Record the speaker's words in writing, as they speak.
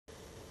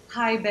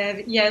Hi,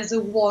 Bev. Yes,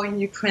 the war in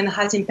Ukraine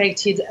has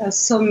impacted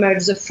so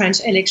much the French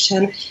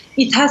election.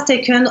 It has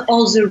taken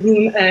all the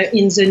room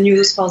in the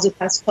news for the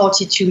past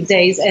 42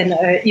 days and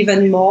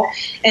even more.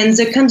 And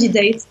the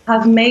candidates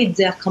have made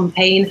their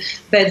campaign,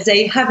 but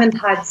they haven't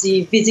had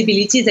the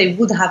visibility they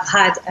would have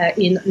had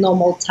in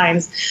normal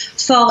times.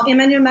 For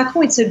Emmanuel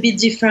Macron, it's a bit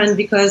different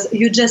because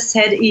you just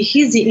said he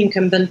is the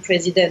incumbent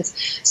president.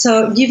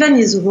 So given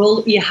his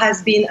role, he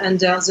has been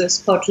under the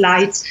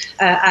spotlight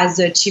as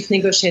the chief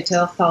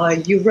negotiator for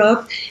Europe.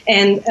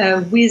 And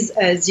with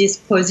this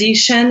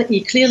position,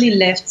 he clearly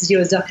left the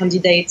other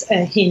candidates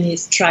in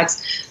his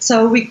tracks.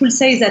 So we could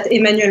say that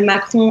Emmanuel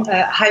Macron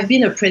has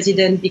been a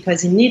president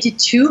because he needed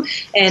to,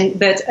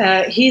 but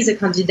he is a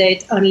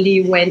candidate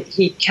only when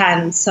he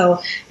can.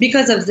 So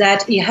because of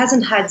that, he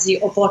hasn't had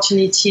the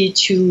opportunity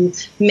to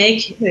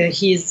make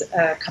his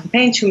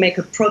campaign, to make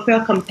a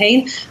proper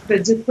campaign.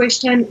 But the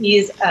question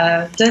is,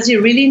 does he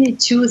really need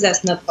to?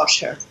 That's not for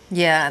sure.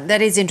 Yeah,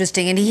 that is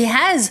interesting. And he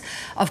has,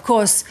 of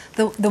course,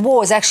 the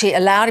war has actually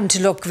allowed him to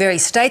look very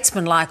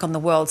statesmanlike on the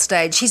world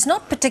stage. He's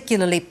not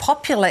particularly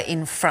popular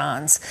in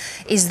France.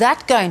 Is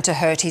that going to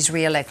hurt his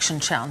re-election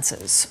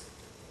chances?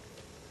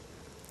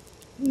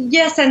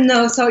 Yes and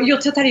no. So you're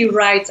totally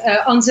right.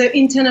 On the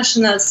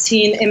international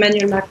scene,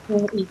 Emmanuel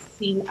Macron is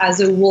seen as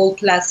a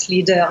world-class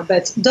leader.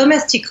 But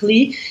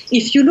domestically,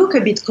 if you look a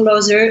bit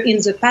closer,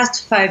 in the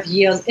past 5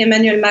 years,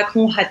 Emmanuel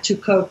Macron had to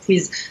cope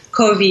with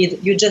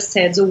COVID, you just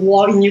said, the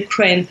war in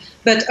Ukraine,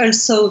 but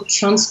also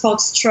transport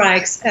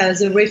strikes,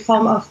 the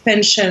reform of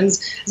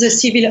pensions, the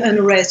civil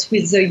unrest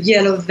with the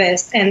yellow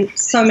vest, and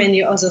so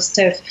many other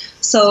stuff.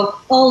 So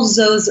all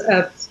those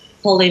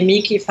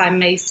polemic, if I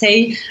may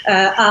say,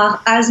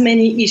 are as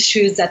many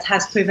issues that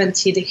has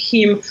prevented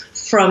him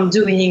from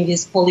doing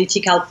his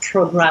political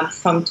program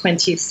from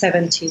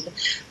 2017.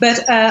 But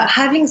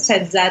having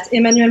said that,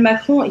 Emmanuel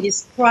Macron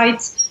is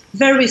quite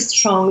very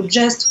strong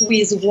just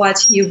with what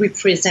he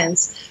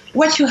represents.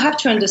 What you have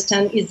to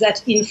understand is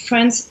that in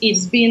France,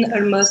 it's been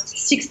almost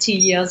 60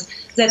 years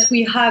that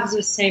we have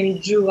the same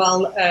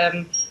dual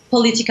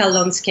political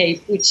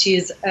landscape, which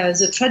is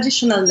the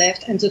traditional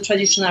left and the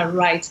traditional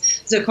right,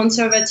 the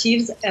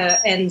conservatives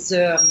and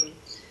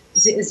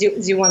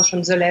the ones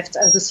from the left,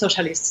 the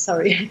socialists,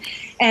 sorry.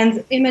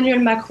 And Emmanuel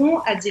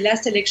Macron, at the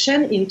last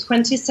election in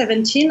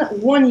 2017,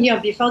 1 year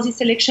before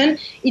this election,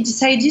 he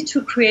decided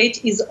to create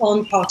his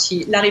own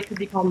party, La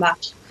République En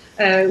Marche,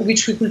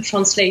 which we could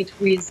translate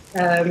with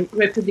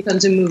Republic on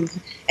the Move.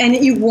 And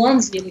he won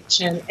the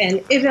election.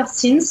 And ever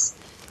since,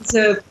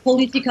 the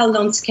political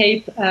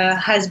landscape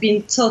has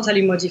been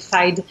totally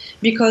modified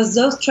because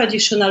those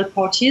traditional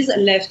parties,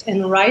 left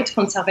and right,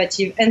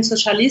 conservative and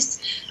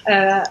socialist,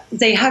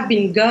 they have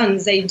been gone.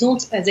 They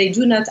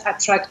do not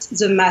attract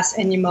the mass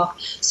anymore.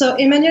 So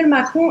Emmanuel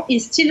Macron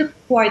is still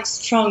quite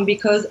strong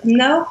because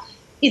now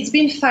it's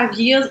been 5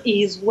 years.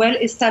 He is well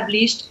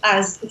established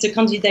as the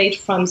candidate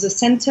from the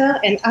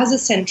center and as a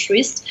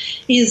centrist.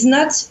 He is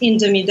not in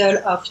the middle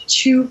of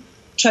two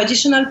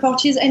traditional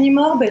parties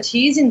anymore, but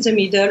he is in the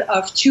middle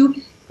of two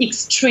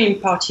extreme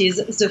parties,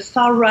 the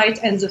far right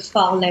and the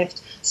far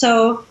left.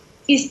 So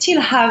he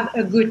still have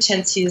a good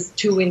chances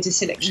to win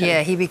this election.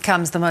 Yeah, he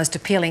becomes the most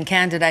appealing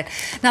candidate.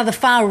 Now, the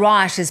far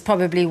right is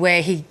probably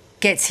where he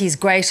gets his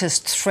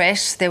greatest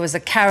threat. There was a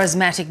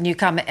charismatic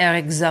newcomer,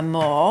 Eric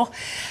Zemmour.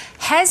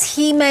 Has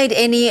he made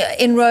any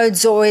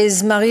inroads, or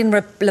is Marine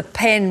Le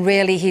Pen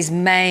really his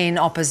main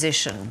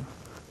opposition?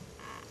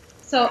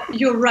 So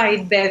you're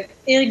right, Bev.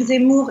 Eric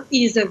Zemmour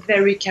is a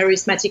very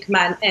charismatic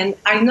man, and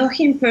I know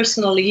him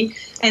personally.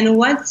 And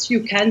what you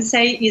can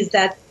say is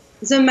that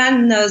the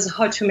man knows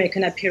how to make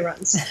an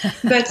appearance.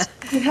 But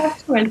you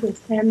have to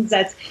understand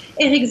that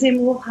Eric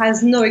Zemmour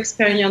has no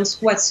experience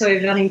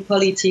whatsoever in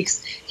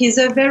politics. He's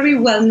a very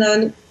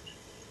well-known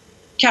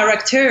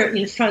character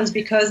in France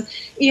because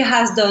he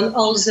has done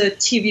all the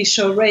TV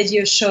show,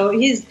 radio show.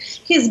 He's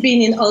been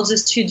in all the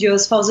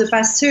studios for the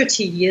past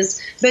 30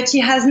 years, but he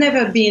has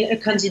never been a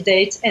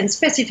candidate, and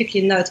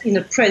specifically not in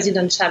a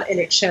presidential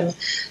election.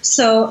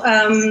 So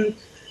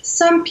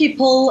some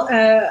people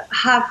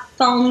have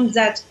found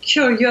that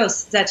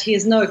curious that he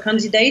is now a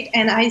candidate,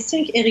 and I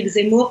think Eric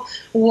Zemmour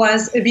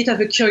was a bit of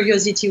a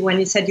curiosity when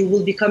he said he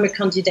will become a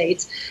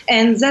candidate.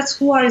 And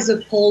that's why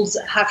the polls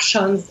have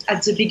shown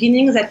at the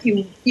beginning that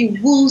he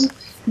would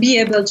be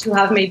able to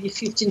have maybe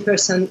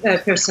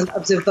 15%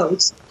 of the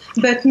votes.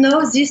 But now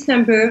this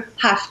number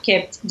have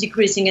kept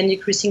decreasing and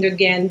decreasing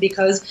again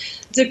because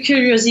the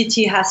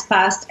curiosity has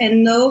passed,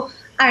 and now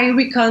I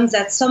reckon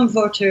that some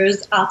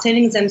voters are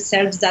telling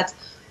themselves that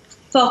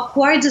for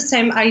quite the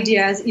same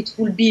ideas, it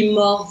will be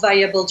more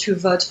viable to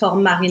vote for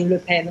Marine Le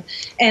Pen.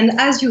 And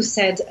as you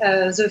said,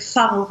 the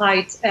far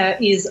right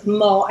is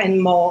more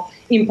and more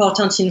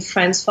important in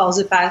France for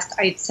the past,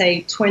 I'd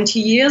say, 20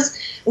 years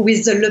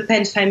with the Le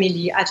Pen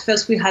family. At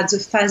first, we had the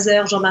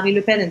father, Jean-Marie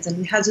Le Pen, and then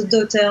we had the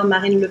daughter,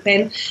 Marine Le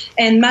Pen.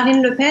 And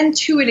Marine Le Pen,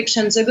 2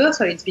 elections ago,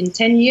 so it's been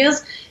 10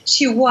 years,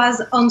 she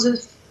was on the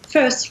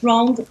first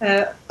round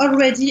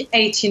already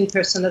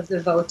 18% of the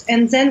vote.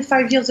 And then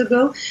 5 years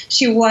ago,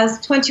 she was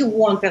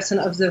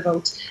 21% of the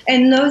vote.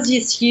 And now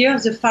this year,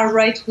 the far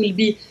right will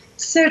be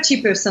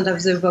 30%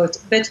 of the vote.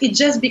 But it's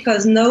just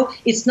because now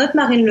it's not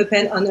Marine Le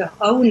Pen on her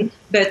own,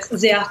 but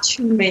there are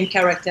two main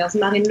characters,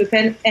 Marine Le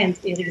Pen and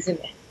Éric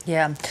Zemmour.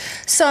 Yeah.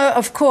 So,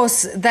 of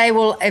course, they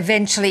will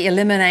eventually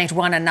eliminate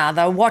one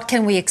another. What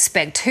can we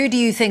expect? Who do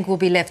you think will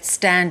be left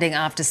standing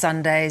after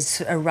Sunday's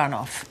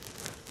runoff?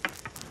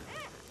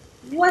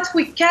 What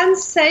we can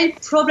say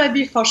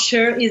probably for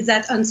sure is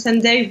that on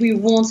Sunday we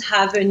won't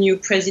have a new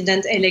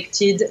president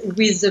elected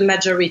with the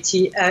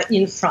majority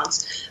in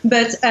France.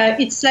 But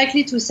it's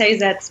likely to say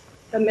that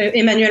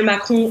Emmanuel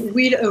Macron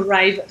will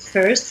arrive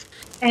first,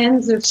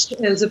 and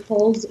the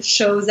polls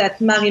show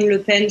that Marine Le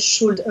Pen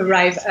should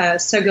arrive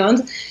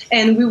second.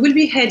 And we will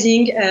be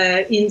heading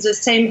in the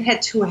same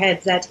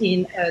head-to-head that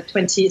in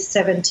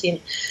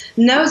 2017.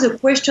 Now the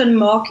question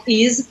mark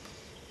is,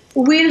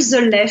 will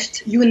the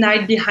left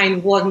unite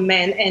behind one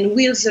man, and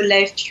will the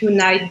left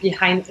unite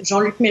behind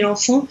Jean-Luc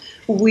Mélenchon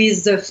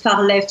with the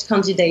far left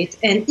candidate?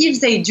 And if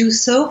they do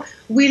so,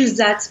 will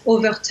that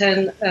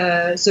overturn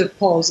the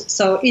polls?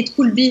 So it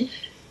could be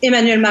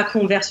Emmanuel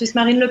Macron versus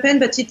Marine Le Pen,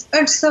 but it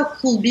also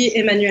could be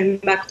Emmanuel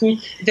Macron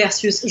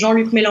versus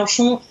Jean-Luc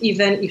Mélenchon,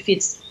 even if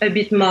it's a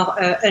bit more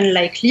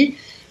unlikely.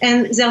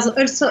 And there's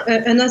also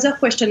another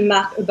question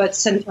mark about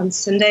on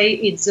Sunday,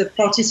 it's the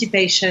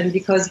participation,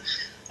 because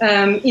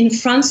in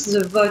France,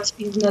 the vote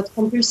is not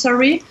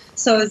compulsory,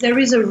 so there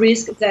is a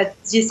risk that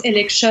this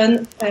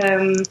election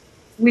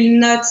will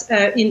not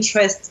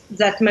interest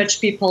that much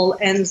people.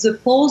 And the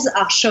polls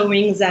are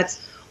showing that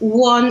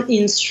 1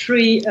 in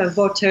 3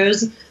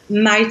 voters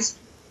might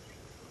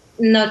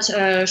not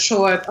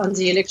show up on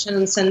the election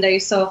on Sunday.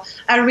 So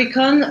I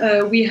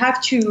reckon we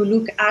have to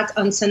look at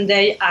on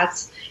Sunday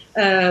at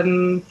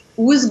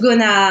who's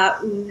gonna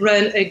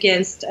run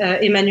against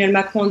Emmanuel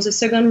Macron in the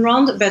second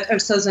round, but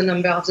also the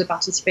number of the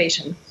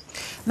participation.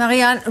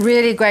 Marianne,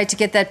 really great to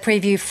get that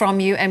preview from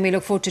you, and we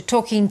look forward to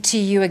talking to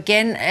you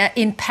again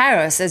in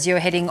Paris as you're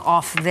heading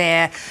off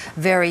there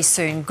very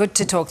soon. Good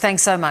to talk.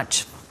 Thanks so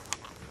much.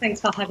 Thanks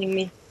for having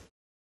me.